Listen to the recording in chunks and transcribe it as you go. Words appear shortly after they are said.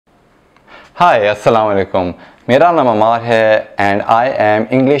हाय अस्सलाम वालेकुम। मेरा नाम अमार है and I am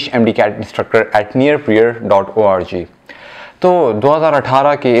English MDCAT instructor eight nearpeer.org। तो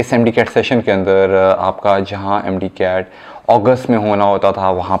 2018 के इस MDCAT सेशन के अंदर आपका जहां MDCAT अगस्त में होना होता था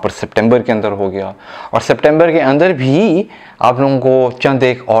वहां पर सितंबर के अंदर हो गया, और सितंबर के अंदर भी आप लोगों को चंद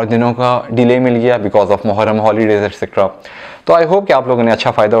एक और दिनों का डिले मिल गया because of Muharram holidays etcetera. तो आई होप कि आप लोगों ने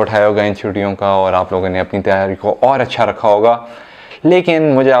अच्छा फ़ायदा उठाया होगा इन छुट्टियों का और आप लोगों ने अपनी तैयारी को और अच्छा रखा होगा। लेकिन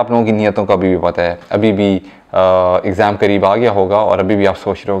मुझे आप लोगों की नीयतों का भी पता है, अभी भी एग्ज़ाम करीब आ गया होगा और अभी भी आप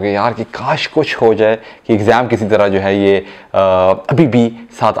सोच रहे होगे यार कि काश कुछ हो जाए कि एग्ज़ाम किसी तरह जो है ये अभी भी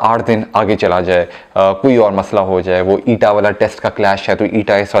 7-8 दिन आगे चला जाए, कोई और मसला हो जाए, वो ईटा वाला टेस्ट का क्लैश है तो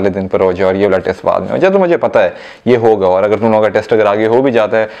ईटा इस वाले दिन पर हो जाए और ये वाला टेस्ट बाद में हो जाए। तो मुझे पता है ये होगा, और अगर तुम लोगों का टेस्ट अगर आगे हो भी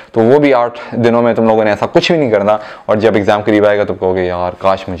जाता है तो वो भी 8 दिनों में तुम लोगों ने ऐसा कुछ भी नहीं करना, और जब एग्ज़ाम करीब आएगा तो कहोगे यार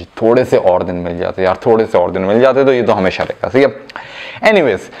काश मुझे थोड़े से और दिन मिल जाते, यार थोड़े से और दिन मिल जाते। तो ये तो हमेशा रहेगा, ठीक है।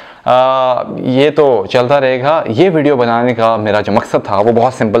 एनीवेज ये तो चलता रहेगा। ये वीडियो बनाने का मेरा जो मकसद था वो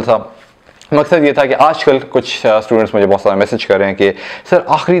बहुत सिंपल सा मकसद ये था कि आजकल कुछ स्टूडेंट्स मुझे बहुत सारा मैसेज कर रहे हैं कि सर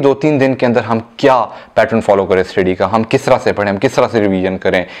आखिरी 2-3 दिन के अंदर हम क्या पैटर्न फॉलो करें स्टडी का, हम किस तरह से पढ़ें, हम किस तरह से रिवीजन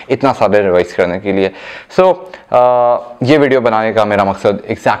करें इतना सारा रिवाइज करने के लिए। सो ये वीडियो बनाने का मेरा मकसद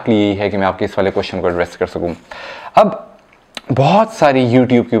एग्जैक्टली यही है कि मैं आपके इस वाले क्वेश्चन को एड्रेस कर सकूँ। अब बहुत सारी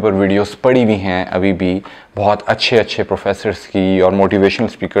YouTube के ऊपर वीडियोस पड़ी हुई हैं अभी भी, बहुत अच्छे अच्छे प्रोफेसर्स की और मोटिवेशनल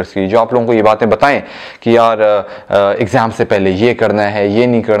स्पीकर्स की, जो आप लोगों को ये बातें बताएं कि यार एग्ज़ाम से पहले ये करना है, ये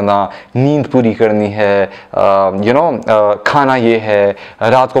नहीं करना, नींद पूरी करनी है, खाना ये है,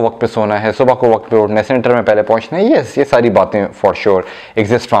 रात को वक्त पे सोना है, सुबह को वक्त पे उठना है, सेंटर में पहले पहुंचना है। ये सारी बातें फॉर श्योर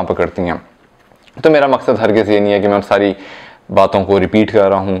एग्जिस्ट वहाँ पर करती हैं। तो मेरा मकसद हरगिज़ ये नहीं है कि मैं उन सारी बातों को रिपीट कर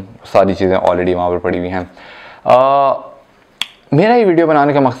रहा हूँ, सारी चीज़ें ऑलरेडी वहाँ पर पड़ी हुई हैं। मेरा ये वीडियो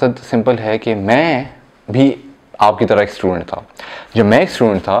बनाने का मकसद सिंपल है कि मैं भी आपकी तरह एक स्टूडेंट था। जब मैं एक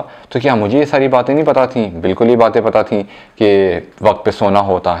स्टूडेंट था तो क्या मुझे ये सारी बातें नहीं पता थी? बिल्कुल ये बातें पता थी कि वक्त पे सोना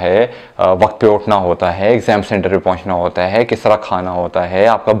होता है, वक्त पे उठना होता है, एग्ज़ाम सेंटर पे पहुंचना होता है, किस तरह खाना होता है,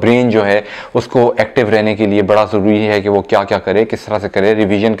 आपका ब्रेन जो है उसको एक्टिव रहने के लिए बड़ा ज़रूरी है कि वो क्या क्या करे, किस तरह से करे,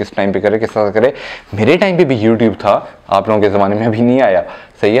 रिवीजन किस टाइम पे करे, किस तरह से करे। मेरे टाइम पे भी यूट्यूब था, आप लोगों के ज़माने में अभी नहीं आया,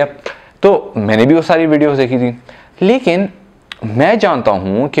 सही है। तो मैंने भी वो सारी वीडियोज़ देखी थी, लेकिन मैं जानता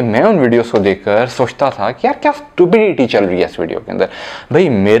हूं कि मैं उन वीडियोस को देखकर सोचता था कि यार क्या स्टुपिडिटी चल रही है इस वीडियो के अंदर। भाई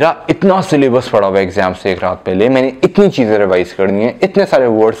मेरा इतना सिलेबस पड़ा हुआ है एग्जाम से एक रात पहले, मैंने इतनी चीज़ें रिवाइज करनी है, इतने सारे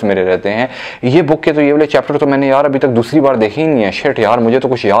वर्ड्स मेरे रहते हैं, ये बुक के तो ये वाले चैप्टर तो मैंने यार अभी तक दूसरी बार देखे ही नहीं है, शिट यार मुझे तो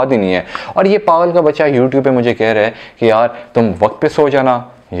कुछ याद ही नहीं है। और ये पागल का बच्चा यूट्यूब पर मुझे कह रहा है कि यार तुम वक्त पर सो जाना,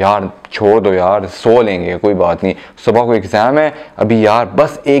 यार छोड़ दो यार, सो लेंगे कोई बात नहीं, सुबह को एग्ज़ाम है, अभी यार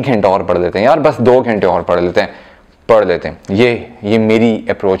बस 1 घंटा और पढ़ लेते हैं, यार बस 2 घंटे और पढ़ लेते हैं। ये मेरी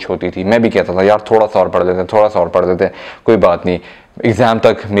अप्रोच होती थी। मैं भी कहता था यार थोड़ा सा और पढ़ लेते हैं, थोड़ा सा और पढ़ लेते हैं, कोई बात नहीं, एग्ज़ाम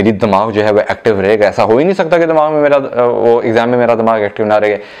तक मेरी दिमाग जो है वो एक्टिव रहेगा। ऐसा हो ही नहीं सकता कि दिमाग में मेरा वो एग्ज़ाम में मेरा दिमाग एक्टिव ना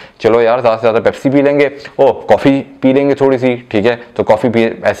रहे। चलो यार ज़्यादा से ज़्यादा पेप्सी पी लेंगे, कॉफ़ी पी लेंगे थोड़ी सी, ठीक है। तो कॉफ़ी पी,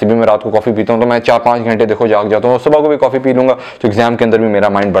 ऐसे भी मैं रात को कॉफ़ी पीता हूँ तो मैं 4-5 घंटे देखो जाग जाता हूँ, सुबह को भी कॉफ़ी पी लूँगा तो एग्ज़ाम के अंदर भी मेरा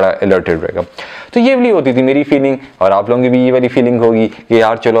माइंड बड़ा अलर्टेड रहेगा। तो ये वाली होती थी मेरी फीलिंग, और आप लोगों की भी ये वाली फीलिंग होगी कि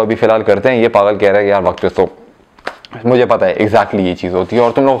यार चलो अभी फ़िलहाल करते हैं, ये पागल कह रहा है कि यार वक्त पे सो। मुझे पता है एग्जैक्टली ये चीज़ होती है,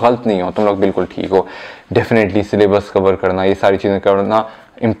 और तुम लोग गलत नहीं हो, तुम लोग बिल्कुल ठीक हो। डेफिनेटली सिलेबस कवर करना, ये सारी चीज़ें करना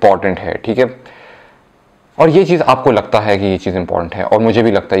इम्पॉर्टेंट है, ठीक है। और ये चीज़ आपको लगता है कि ये चीज़ इंपॉर्टेंट है, और मुझे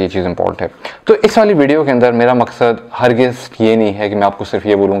भी लगता है ये चीज़ इंपॉर्टेंट है। तो इस वाली वीडियो के अंदर मेरा मकसद हरगिज़ ये नहीं है कि मैं आपको सिर्फ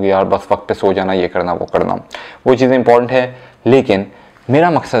ये बोलूँगी यार बस वक्त पे सो जाना, ये करना वो करना, वो चीज़ें इंपॉर्टेंट है। लेकिन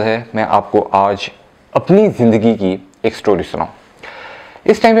मेरा मकसद है मैं आपको आज अपनी ज़िंदगी की एक स्टोरी सुनाऊँ।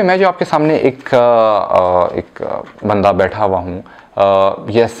 इस टाइम पे मैं जो आपके सामने एक बंदा बैठा हुआ हूँ,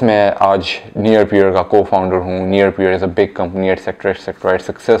 यस मैं आज नियरपीयर का को फाउंडर हूँ। नियरपीयर is a big company etcetera etcetera, it's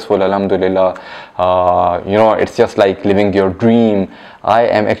successful अल्हम्दुलिल्लाह, it's just like living your dream. I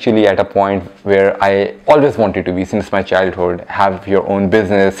am actually at a point where I always wanted to be since my childhood, have your own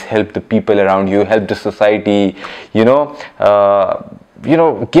business, help the people around you, help the society,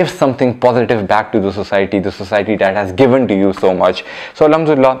 give something positive back to the society that has given to you so much. So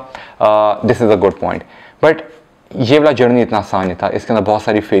alhamdulillah, this is a good point. But ये वाला journey इतना आसान नहीं था, इसके अंदर बहुत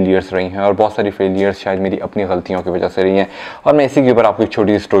सारी फेलियर्स रही हैं, और बहुत सारी फेलियर्स शायद मेरी अपनी गलतियों की वजह से रही हैं, और मैं इसी के ऊपर आपको एक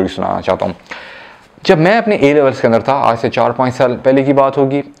छोटी सी स्टोरी सुनाना चाहता हूँ। जब मैं अपने ए लेवल्स के अंदर था, आज से 4-5 साल पहले की बात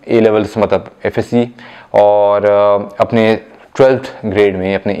होगी, ए लेवल्स मतलब FSC, और अपने 12th ग्रेड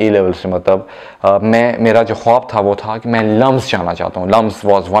में अपने ए लेवल से मतलब मेरा जो ख्वाब था वो था कि मैं लम्स जाना चाहता हूँ। Lumps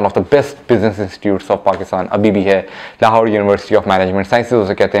was one of the best business institutes of Pakistan, अभी भी है, Lahore university of management sciences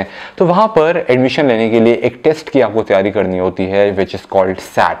उसे कहते हैं। तो वहाँ पर एडमिशन लेने के लिए एक टेस्ट की आपको तैयारी करनी होती है विच इज़ कॉल्ड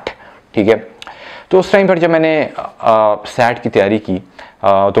सैट, ठीक है। तो उस टाइम पर जब मैंने सैट की तैयारी की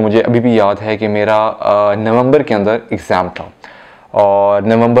तो मुझे अभी भी याद है कि मेरा नवंबर के अंदर एग्ज़ाम था और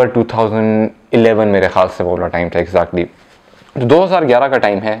नवंबर 2011 मेरे ख्याल से वो वाला टाइम था एग्जैक्टली। तो 2011 का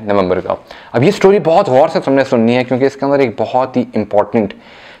टाइम है नवंबर का। अब ये स्टोरी बहुत गौर से तुमने सुननी है क्योंकि इसके अंदर एक बहुत ही इम्पॉर्टेंट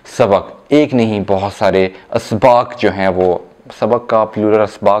सबक, एक नहीं बहुत सारे असबाक जो हैं, वो सबक का प्लूरल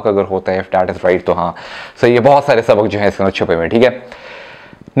असबाक अगर होता है, इफ दैट इज़ राइट तो हाँ सही है, बहुत सारे सबक जो हैं इसके अंदर छुपे हुए हैं। ठीक है,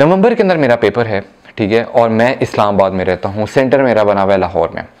 नवंबर के अंदर मेरा पेपर है, ठीक है, और मैं इस्लामाबाद में रहता हूँ, सेंटर मेरा बना हुआ है लाहौर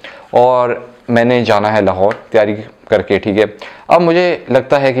में और मैंने जाना है लाहौर तैयारी करके। ठीक है, अब मुझे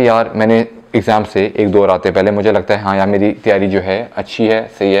लगता है कि यार मैंने एग्ज़ाम से एक दो रातें पहले मुझे लगता है हाँ यार मेरी तैयारी जो है अच्छी है,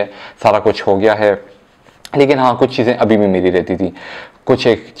 सही है, सारा कुछ हो गया है, लेकिन हाँ कुछ चीज़ें अभी भी मेरी रहती थी। कुछ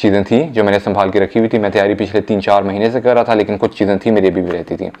एक चीज़ें थी जो मैंने संभाल के रखी हुई थी, मैं तैयारी पिछले 3-4 महीने से कर रहा था, लेकिन कुछ चीज़ें थी मेरी अभी भी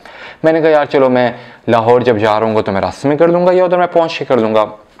रहती थी। मैंने कहा यार चलो मैं लाहौर जब जा रहा हूँ तो मैं रास्ते में कर लूँगा या उधर मैं पहुँच के कर लूँगा।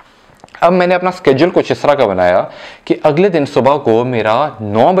 अब मैंने अपना स्केड्यूल कुछ इस तरह का बनाया कि अगले दिन सुबह को मेरा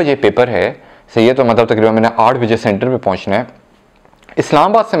 9 बजे पेपर है, सही है, तो मतलब तकरीबन मैंने 8 बजे सेंटर पे पहुंचना है।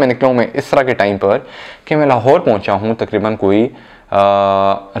 इस्लामाबाद से मैं निकला हूँ मैं इस तरह के टाइम पर कि मैं लाहौर पहुंचा हूँ तकरीबन कोई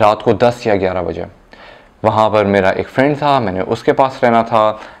रात को 10 या 11 बजे। वहाँ पर मेरा एक फ्रेंड था, मैंने उसके पास रहना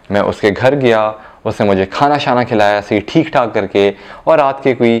था, मैं उसके घर गया, उसने मुझे खाना शाना खिलाया सही ठीक ठाक करके, और रात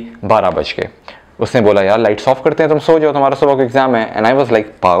के कोई 12 बज गए। उसने बोला यार लाइट्स ऑफ करते हैं, तुम सो जाओ, तुम्हारा सुबह को एग्जाम है। एंड आई वाज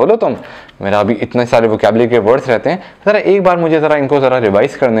लाइक पागल हो तुम, मेरा अभी इतने सारे वोकैबुलरी के वर्ड्स रहते हैं, ज़रा एक बार मुझे ज़रा इनको ज़रा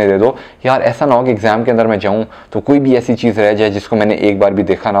रिवाइज करने दे दो यार, ऐसा ना हो कि एग्ज़ाम के अंदर मैं जाऊँ तो कोई भी ऐसी चीज़ रह जाए जिसको मैंने एक बार भी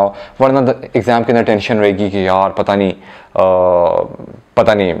देखा ना हो, वरना एग्ज़ाम के अंदर टेंशन रहेगी कि यार पता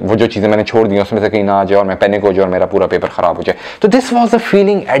नहीं वो जो चीज़ें मैंने छोड़ दी उसमें से कहीं ना आ जाए और मैं पैनिक हो जाए और मेरा पूरा पेपर ख़राब हो जाए। तो this was the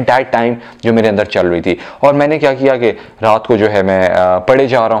feeling at that time जो मेरे अंदर चल रही थी। और मैंने क्या किया कि रात को जो है मैं पढ़े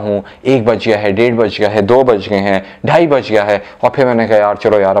जा रहा हूँ, 1 बज गया है, 1:30 बज गया है, 2 बज गए हैं, 2:30 बज गया है, और फिर मैंने कहा यार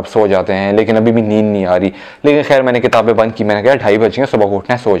चलो यार अब सो जाते हैं, लेकिन अभी भी नींद नहीं आ रही। लेकिन खैर मैंने किताबें बंद की, मैंने कहा 2:30 बज गए, सुबह को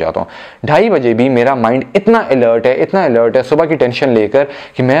उठना है, सो जाता हूँ। 2:30 बजे भी मेरा माइंड इतना अलर्ट है सुबह की टेंशन लेकर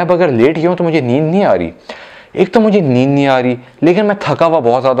कि मैं अब अगर लेट गया हूँ तो मुझे नींद नहीं आ रही। एक तो मुझे नींद नहीं आ रही, लेकिन मैं थका हुआ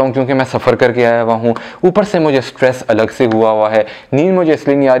बहुत ज़्यादा हूँ क्योंकि मैं सफ़र करके आया हुआ हूँ, ऊपर से मुझे स्ट्रेस अलग से हुआ है। नींद मुझे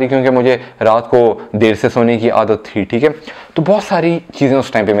इसलिए नहीं आ रही क्योंकि मुझे रात को देर से सोने की आदत थी। ठीक है, तो बहुत सारी चीज़ें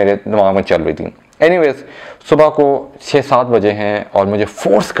उस टाइम पे मेरे दिमाग में चल रही थी। एनीवेज सुबह को 6-7 बजे हैं और मुझे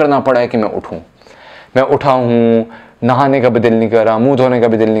फोर्स करना पड़ा है कि मैं उठूँ। मैं उठा हूँ, नहाने का भी दिल नहीं कर रहा, मुंह धोने का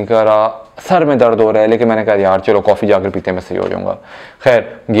भी दिल नहीं कर रहा, सर में दर्द हो रहा है, लेकिन मैंने कहा यार चलो कॉफ़ी जाकर पीते मैं सही हो जाऊँगा। खैर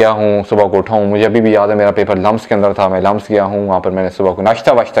गया हूँ, सुबह को उठा हूँ, मुझे अभी भी याद है मेरा पेपर लम्स के अंदर था, मैं लम्स गया हूँ, वहाँ पर मैंने सुबह को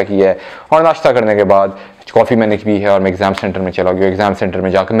नाश्ता वाश्ता किया है, और नाश्ता करने के बाद कॉफ़ी मैंने पी है और मैं एग्ज़ाम सेंटर में चला गया। एग्ज़ाम सेंटर में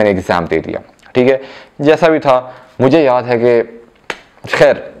जाकर मैंने एग्ज़ाम दे दिया। ठीक है, जैसा भी था मुझे याद है कि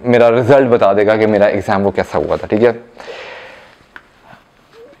खैर मेरा रिज़ल्ट बता देगा कि मेरा एग्ज़ाम वो कैसा हुआ था। ठीक है,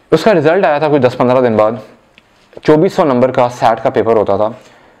 उसका रिज़ल्ट आया था कुछ 10-15 दिन बाद। 2400 नंबर का सैट का पेपर होता था,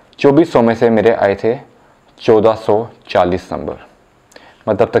 2400 में से मेरे आए थे 1440 नंबर,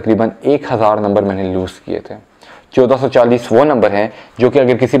 मतलब तकरीबन 1000 नंबर मैंने लूज़ किए थे। 1440 वो नंबर हैं जो कि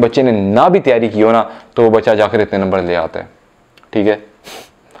अगर किसी बच्चे ने ना भी तैयारी की हो ना तो वो बच्चा जाकर इतने नंबर ले आता है। ठीक है,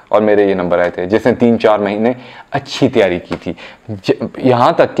 और मेरे ये नंबर आए थे जिसने 3-4 महीने अच्छी तैयारी की थी।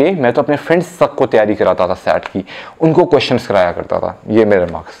 यहाँ तक कि मैं तो अपने फ्रेंड्स तक को तैयारी कराता था सैट की, उनको क्वेश्चंस कराया करता था, ये मेरे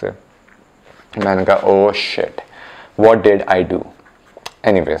मार्क्स से। मैंने कहा oh shit, what did I do.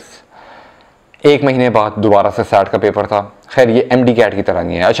 Anyways 1 महीने बाद दोबारा से सैट का पेपर था। खैर ये MDCAT की तरह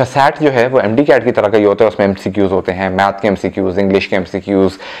नहीं है। अच्छा, सैट जो है वो MDCAT की तरह का ही होता है, उसमें MCQs होते हैं, मैथ के MCQs, इंग्लिश के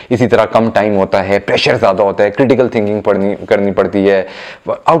MCQs, इसी तरह कम टाइम होता है, प्रेशर ज़्यादा होता है, क्रिटिकल थिंकिंग करनी पड़ती है,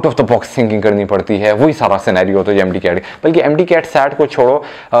 out of the box thinking करनी पड़ती है, वही सारा सिनेरियो होता है जो MDCAT। बल्कि MDCAT सैट को छोड़ो,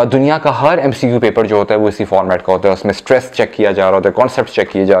 दुनिया का हर MCQ पेपर जो होता है वो इसी फॉर्मेट का होता है, उसमें स्ट्रेस चेक किया जा रहा होता है, कॉन्सेप्ट चेक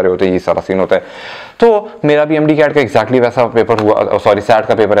किए जा रहे होते हैं, ये सारा सीन होता है। तो मेरा भी MDCAT का एग्जैक्टली वैसा पेपर हुआ, सॉरी सैट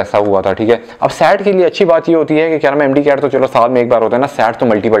का पेपर ऐसा हुआ था। ठीक है, अब सैट के लिए अच्छी बात ये होती है कि क्या नाम है, MDCAT तो चलो साल में एक बार होता है ना, सैट तो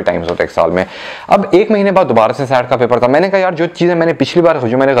मल्टीपल टाइम्स होता है एक साल में। अब 1 महीने बाद दोबारा से सैट का पेपर था। मैंने कहा यार जो चीज़ें मैंने पिछली बार,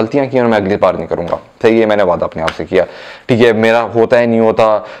 जो मैंने गलतियां की मैं अगली बार नहीं करूंगा। सही है, मैंने वादा अपने आप से किया। ठीक है, मेरा होता है नहीं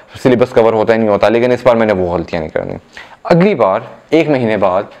होता, सिलेबस कवर होता है नहीं होता, लेकिन इस बार मैंने वो गलतियां नहीं करनी। अगली बार 1 महीने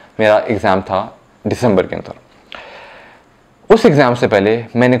बाद मेरा एग्जाम था दिसंबर के अंदर। उस एग्जाम से पहले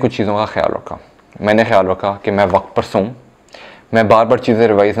मैंने कुछ चीज़ों का ख्याल रखा। मैंने ख्याल रखा कि मैं वक्त पर सोऊं, मैं बार बार चीज़ें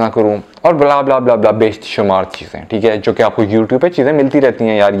रिवाइज ना करूं, और ब्ला ब्ला ब्ला ब्ला बेशुमार चीज़ें, ठीक है, जो कि आपको यूट्यूब पे चीज़ें मिलती रहती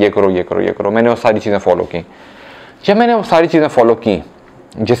हैं, यार ये करो ये करो ये करो। मैंने वो सारी चीज़ें फॉलो की। जब मैंने वो सारी चीज़ें फॉलो की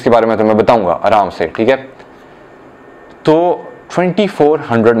जिसके बारे में तुम्हें बताऊंगा आराम से, ठीक है, तो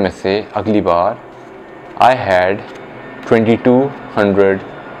 2400 में से अगली बार I had 2200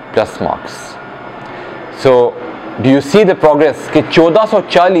 plus marks. So do you see the progress कि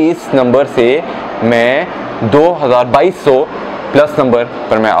 1440 नंबर से मैं 2200 प्लस नंबर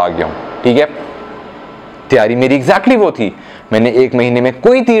पर मैं आ गया हूँ। ठीक है, तैयारी मेरी एग्जैक्टली वो थी। मैंने 1 महीने में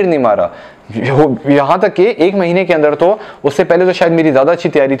कोई तीर नहीं मारा, यहाँ तक कि 1 महीने के अंदर तो, उससे पहले तो शायद मेरी ज़्यादा अच्छी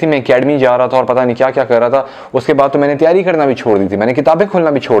तैयारी थी, मैं एकेडमी जा रहा था और पता नहीं क्या क्या कर रहा था। उसके बाद तो मैंने तैयारी करना भी छोड़ दी थी, मैंने किताबें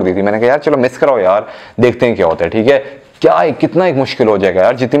खोलना भी छोड़ दी थी। मैंने कहा यार चलो मिस कराओ यार, देखते हैं क्या होता है। ठीक है, क्या कितना एक मुश्किल हो जाएगा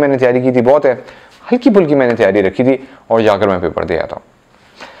यार, जितनी मैंने तैयारी की थी बहुत है, हल्की फुल्की मैंने तैयारी रखी थी और जाकर मैं पेपर दिया था।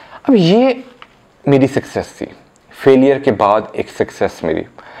 अब ये मेरी सक्सेस थी, फेलियर के बाद एक सक्सेस मेरी।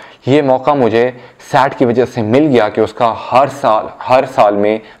 ये मौका मुझे सैट की वजह से मिल गया कि उसका हर साल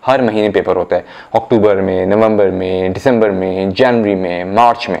में हर महीने पेपर होता है, अक्टूबर में, नवंबर में, दिसंबर में, जनवरी में,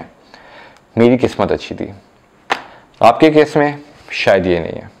 मार्च में। मेरी किस्मत अच्छी थी। आपके केस में शायद ये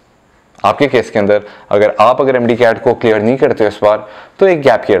नहीं है। आपके केस के अंदर अगर MDCAT को क्लियर नहीं करते हो इस बार, तो एक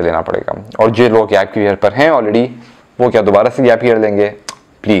गैप ईयर लेना पड़ेगा। और जो लोग गैप ईयर पर हैं ऑलरेडी, वो क्या दोबारा से गैप ईयर लेंगे?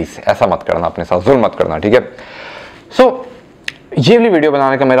 प्लीज़ ऐसा मत करना, अपने साथ जुल्म मत करना। ठीक है, सो ये वाली वीडियो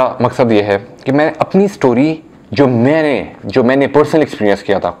बनाने का मेरा मकसद ये है कि मैं अपनी स्टोरी जो मैंने पर्सनल एक्सपीरियंस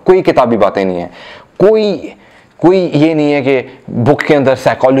किया था, कोई किताबी बातें नहीं है, कोई ये नहीं है कि बुक के अंदर,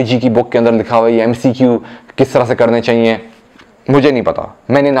 साइकोलॉजी की बुक के अंदर लिखा हुआ है MCQ किस तरह से करने चाहिए, मुझे नहीं पता।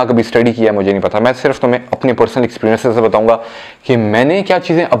 मैंने ना कभी स्टडी किया, मुझे नहीं पता। मैं सिर्फ तुम्हें अपने पर्सनल एक्सपीरियंस से बताऊंगा कि मैंने क्या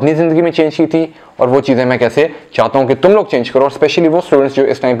चीज़ें अपनी ज़िंदगी में चेंज की थी और वो चीज़ें मैं कैसे चाहता हूँ कि तुम लोग चेंज करो। और स्पेशली वो स्टूडेंट्स जो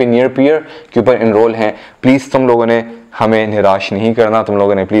इस टाइम पे नियरपियर के ऊपर इनरोल हैं, प्लीज़ तुम लोगों ने हमें निराश नहीं करना। तुम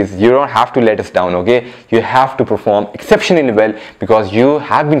लोगों ने please, you don't have to let us down, okay? You have to perform exceptionally well because you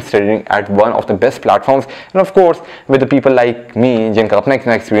have been studying eight one of the best platforms end of course with the people like me, जिनका अपना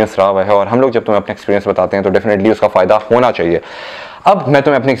इतना experience रहा हुआ है। और हम लोग जब तुम्हें अपना एक्सपीरियंस बताते हैं तो डेफिनेटली उसका फ़ायदा होना चाहिए। अब मैं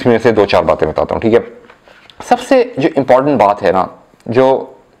तुम्हें अपने एक्सपीरियंस से 2-4 बातें बताता हूँ। ठीक है, सबसे जो इम्पॉर्टेंट बात है ना,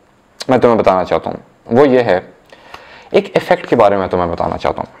 जो मैं तुम्हें बताना चाहता हूँ, वो ये है, एक इफेक्ट के बारे में तुम्हें बताना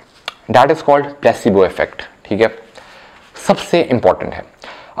चाहता हूँ। That is called placebo effect. ठीक है, सबसे इंपॉर्टेंट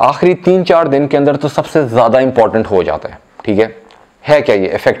आखिरी 3-4 दिन के अंदर तो सबसे ज्यादा इंपॉर्टेंट हो जाता है। ठीक है क्या ये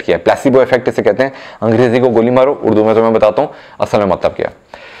इफेक्ट? क्या है प्लेसिबो इफेक्ट? इसे कहते हैं, अंग्रेजी को गोली मारो, उर्दू में तुम्हें बताता हूँ असल में मतलब क्या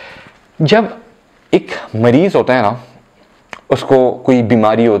है। जब एक मरीज होता है ना, उसको कोई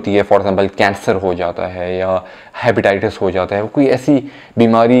बीमारी होती है, फॉर एग्जांपल कैंसर हो जाता है या हेपेटाइटिस हो जाता है, कोई ऐसी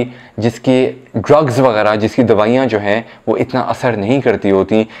बीमारी जिसके ड्रग्स वगैरह, जिसकी दवाइयाँ जो हैं वो इतना असर नहीं करती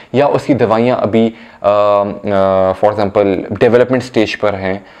होती, या उसकी दवाइयाँ अभी फॉर एग्जांपल डेवलपमेंट स्टेज पर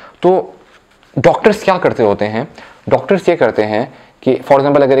हैं, तो डॉक्टर्स क्या करते होते हैं? डॉक्टर्स ये करते हैं कि फॉर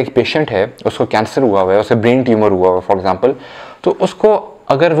एग्जांपल अगर एक पेशेंट है, उसको कैंसर हुआ हुआ है, उसे ब्रेन ट्यूमर हुआ हुआ है फॉर एग्जांपल, तो उसको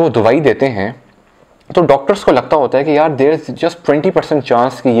अगर वो दवाई देते हैं तो डॉक्टर्स को लगता होता है कि यार देयर इज जस्ट 20%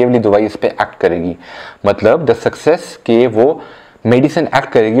 चांस कि ये वाली दवाई इस पर एक्ट करेगी, मतलब द सक्सेस के वो मेडिसिन एक्ट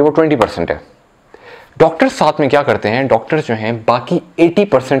करेगी वो 20% है। डॉक्टर्स साथ में क्या करते हैं? डॉक्टर्स जो हैं बाकी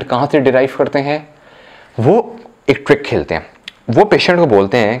 80% कहाँ से डिराइव करते हैं? वो एक ट्रिक खेलते हैं। वो पेशेंट को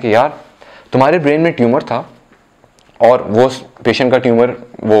बोलते हैं कि यार तुम्हारे ब्रेन में ट्यूमर था, और वो पेशेंट का ट्यूमर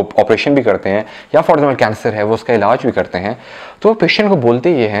वो ऑपरेशन भी करते हैं, या फॉर एग्जाम्पल कैंसर है वो उसका इलाज भी करते हैं। तो वो पेशेंट को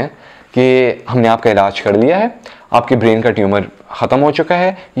बोलते ये हैं कि हमने आपका इलाज कर लिया है, आपके ब्रेन का ट्यूमर ख़त्म हो चुका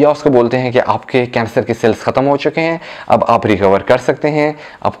है, या उसको बोलते हैं कि आपके कैंसर के सेल्स ख़त्म हो चुके हैं, अब आप रिकवर कर सकते हैं,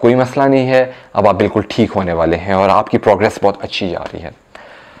 अब कोई मसला नहीं है, अब आप बिल्कुल ठीक होने वाले हैं और आपकी प्रोग्रेस बहुत अच्छी जा रही है।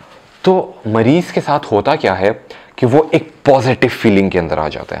 तो मरीज़ के साथ होता क्या है कि वो एक पॉजिटिव फीलिंग के अंदर आ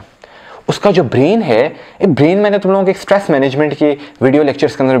जाता है। उसका जो ब्रेन है, ब्रेन मैंने तुम लोगों के स्ट्रेस मैनेजमेंट के वीडियो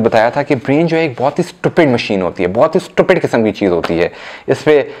लेक्चर्स के अंदर बताया था कि ब्रेन जो है एक बहुत ही स्टूपिड मशीन होती है, बहुत ही स्टूपिड किस्म की चीज़ होती है, इस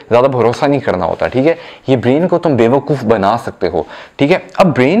पर ज़्यादा भरोसा नहीं करना होता। ठीक है, ये ब्रेन को तुम बेवकूफ़ बना सकते हो। ठीक है,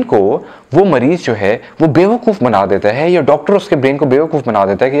 अब ब्रेन को वो मरीज़ जो है वो बेवकूफ़ बना देता है, या डॉक्टर उसके ब्रेन को बेवकूफ़ बना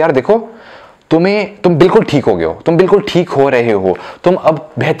देता है कि यार देखो तुम बिल्कुल ठीक हो गए हो, तुम बिल्कुल ठीक हो रहे हो, तुम अब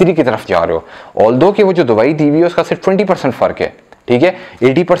बेहतरी की तरफ जा रहे हो। ऑल्दो कि वो जो दवाई दी हुई है उसका सिर्फ 20% फ़र्क है। ठीक है,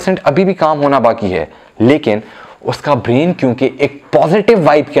 80% अभी भी काम होना बाकी है, लेकिन उसका ब्रेन क्योंकि एक पॉजिटिव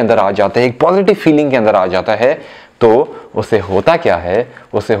वाइब के अंदर आ जाता है, एक पॉजिटिव फीलिंग के अंदर आ जाता है, तो उसे होता क्या है?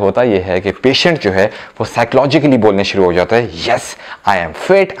 उसे होता यह है कि पेशेंट जो है वो साइकोलॉजिकली बोलने शुरू हो जाता है, yes I am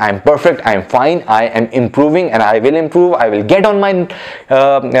fit, I am perfect, I am fine, I am improving and I will improve, I will get on my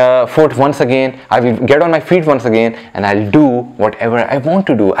foot once again, I will get on my feet once again and I will do what ever I want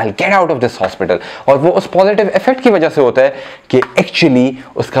to do, I will get out of this hospital. और वो उस positive effect की वजह से होता है कि actually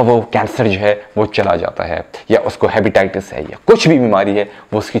उसका वो कैंसर जो है वो चला जाता है, या उसको हेपेटाइटिस है या कुछ भी बीमारी है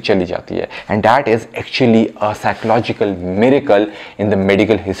वो उसकी चली जाती है। And that is actually a psychological miracle in the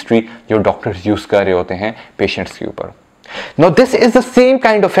medical history जो डॉक्टर्स यूज कर रहे होते हैं पेशेंट्स के ऊपर। Now this is the same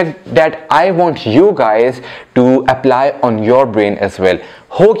kind of effect that I want you guys to apply on your brain as well.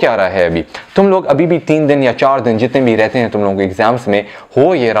 हो क्या रहा है अभी तुम लोग अभी भी 3 दिन या 4 दिन जितने भी रहते हैं तुम लोगों के एग्जाम्स में,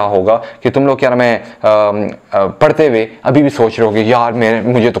 हो ये रहा होगा कि तुम लोग यार मैं पढ़ते हुए अभी भी सोच रहे होगे यार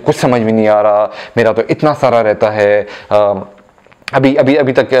मुझे तो कुछ समझ में नहीं आ रहा, मेरा तो इतना सारा रहता है,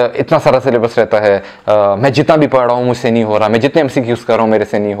 अभी तक इतना सारा सिलेबस रहता है, मैं जितना भी पढ़ रहा हूँ मुझसे नहीं हो रहा, मैं जितने MCQs कर रहा हूँ मेरे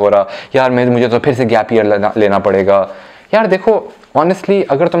से नहीं हो रहा, यार मुझे तो फिर से गैप ईयर लेना पड़ेगा। यार देखो ऑनेस्टली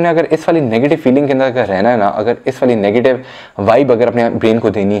अगर इस वाली नेगेटिव फीलिंग के अंदर अगर रहना है ना, अगर इस वाली नेगेटिव वाइब अगर अपने ब्रेन को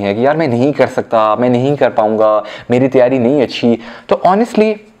देनी है कि यार मैं नहीं कर सकता, मैं नहीं कर पाऊंगा, मेरी तैयारी नहीं अच्छी, तो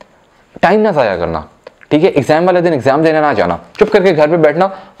ऑनेस्टली टाइम ना ज़ाया करना, ठीक है। एग्जाम वाले दिन एग्जाम देने ना जाना, चुप करके घर पे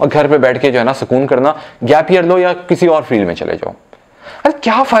बैठना और घर पे बैठ के जो है ना सुकून करना, गैप ईयर लो या किसी और फील्ड में चले जाओ। अरे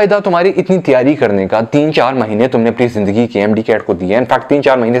क्या फायदा तुम्हारी इतनी तैयारी करने का, 3-4 महीने तुमने अपनी जिंदगी के MDCAT को दिए, इनफैक्ट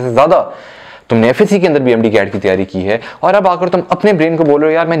 3-4 महीने से ज्यादा तुमने FSC के अंदर भी MDCAT की तैयारी की है, और अब आकर तुम अपने ब्रेन को बोल रहे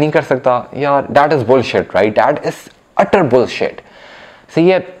हो यार मैं नहीं कर सकता। यार that is bullshit, right? That is utter bullshit. सही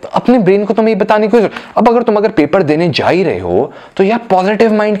है, तो अपने ब्रेन को तुम ये बताने की अब अगर पेपर देने जा ही रहे हो तो यार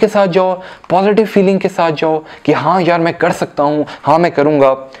पॉजिटिव माइंड के साथ जाओ, पॉजिटिव फीलिंग के साथ जाओ कि हाँ यार मैं कर सकता हूँ, हाँ मैं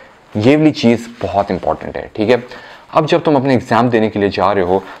करूँगा। ये वाली चीज़ बहुत इंपॉर्टेंट है, ठीक है। अब जब तुम अपने एग्जाम देने के लिए जा रहे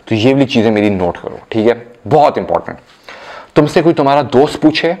हो तो ये वाली चीज़ें मेरी नोट करो, ठीक है, बहुत इंपॉर्टेंट। तुमसे कोई तुम्हारा दोस्त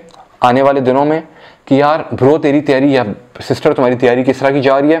पूछे आने वाले दिनों में कि यार ब्रो तेरी तैयारी या सिस्टर तुम्हारी तैयारी किस तरह की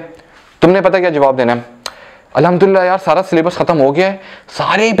जा रही है, तुमने पता क्या जवाब देना है? अल्हम्दुलिल्लाह यार सारा सिलेबस ख़त्म हो गया है,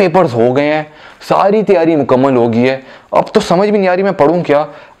 सारे पेपर्स हो गए हैं, सारी तैयारी मुकम्मल हो गई है, अब तो समझ भी नहीं आ रही मैं पढ़ूँ क्या,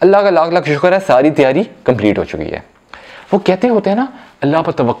 अल्लाह का लाख लाख शुक्र है सारी तैयारी कंप्लीट हो चुकी है। वो कहते होते हैं ना अल्लाह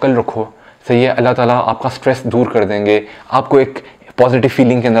पर तवक्कल रखो, सही है, अल्लाह ताला आपका स्ट्रेस दूर कर देंगे, आपको एक पॉजिटिव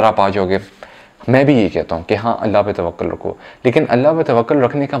फीलिंग के अंदर आप आ जाओगे। मैं भी ये कहता हूँ कि हाँ अल्लाह पे तवक्कल रखो, लेकिन अल्लाह पे तवक्कल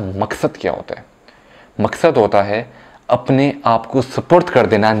रखने का मकसद क्या होता है? मकसद होता है अपने आप को सपोर्ट कर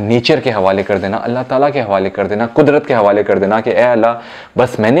देना, नेचर के हवाले कर देना, अल्लाह ताला के हवाले कर देना, कुदरत के हवाले कर देना कि ए अल्लाह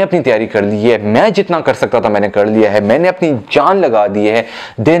बस मैंने अपनी तैयारी कर ली है, मैं जितना कर सकता था मैंने कर लिया है, मैंने अपनी जान लगा दी है,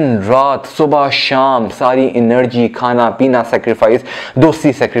 दिन रात सुबह शाम सारी एनर्जी, खाना पीना सेक्रीफाइस,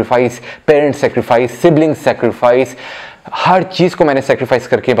 दोस्ती sacrifice, parents sacrifice, sibling sacrifice, हर चीज़ को मैंने सेक्रीफाइस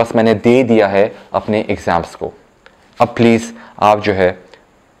करके बस मैंने दे दिया है अपने एग्ज़ाम्स को। अब प्लीज़ आप जो है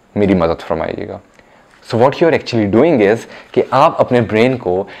मेरी मदद फरमाइएगा। So what you are actually doing is कि आप अपने ब्रेन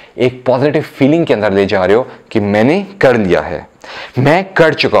को एक पॉजिटिव फीलिंग के अंदर ले जा रहे हो कि मैंने कर लिया है, मैं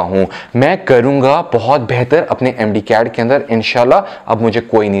कर चुका हूं, मैं करूंगा बहुत बेहतर अपने MDCAT के अंदर इंशाल्लाह, अब मुझे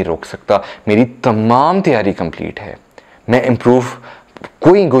कोई नहीं रोक सकता, मेरी तमाम तैयारी कंप्लीट है, मैं इम्प्रूव,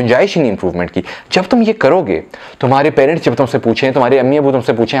 कोई गुंजाइश ही नहीं इंप्रूवमेंट की। जब तुम ये करोगे, तुम्हारे पेरेंट्स जब तुमसे पूछें, तुम्हारे अम्मी अबू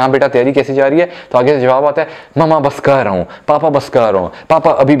तुमसे पूछें हाँ बेटा तैयारी कैसी जा रही है, तो आगे से जवाब आता है मामा बस कर रहा हूँ, पापा बस कर रहा हूँ,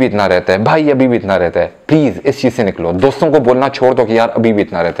 पापा अभी भी इतना रहता है, भाई अभी भी इतना रहता है। प्लीज़ इस चीज़ से निकलो, दोस्तों को बोलना छोड़ दो कि यार अभी भी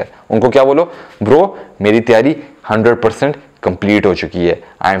इतना रहता है, उनको क्या बोलो, ब्रो मेरी तैयारी 100% कंप्लीट हो चुकी है,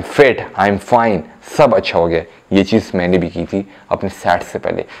 I am fit, I am fine, सब अच्छा हो गया। ये चीज़ मैंने भी की थी अपने सेट से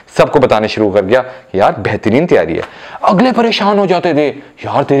पहले, सबको बताने शुरू कर दिया कि यार बेहतरीन तैयारी है। अगले परेशान हो जाते थे,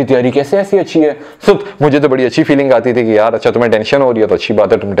 यार तेरी तैयारी कैसे ऐसी अच्छी है, सुध मुझे तो बड़ी अच्छी फीलिंग आती थी कि यार अच्छा तुम्हें टेंशन हो रही है तो अच्छी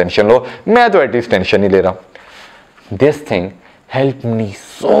बात है, तुम टेंशन लो, मैं तो एटलीस्ट टेंशन नहीं ले रहा। This thing help me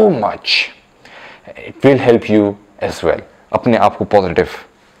so much, it will help you as well. अपने आप को पॉजिटिव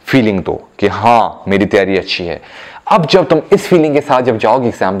फीलिंग दो कि हाँ मेरी तैयारी अच्छी है। अब जब तुम इस फीलिंग के साथ जब जाओगे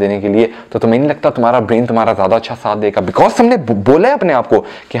एग्जाम देने के लिए तो तुम्हें नहीं लगता तुम्हारा ब्रेन तुम्हारा ज़्यादा अच्छा साथ देगा, बिकॉज तुमने बोला है अपने आप को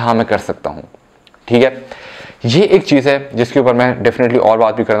कि हाँ मैं कर सकता हूँ, ठीक है। ये एक चीज़ है जिसके ऊपर मैं डेफिनेटली और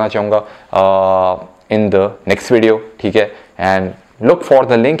बात भी करना चाहूँगा इन द नेक्स्ट वीडियो, ठीक है। And look for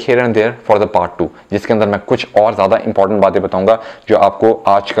the link here and there for the part 2, जिसके अंदर मैं कुछ और ज़्यादा इंपॉर्टेंट बातें बताऊँगा जो आपको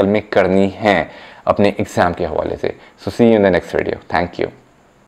आजकल में करनी है अपने एग्जाम के हवाले से। सो सी you in the next video, thank you.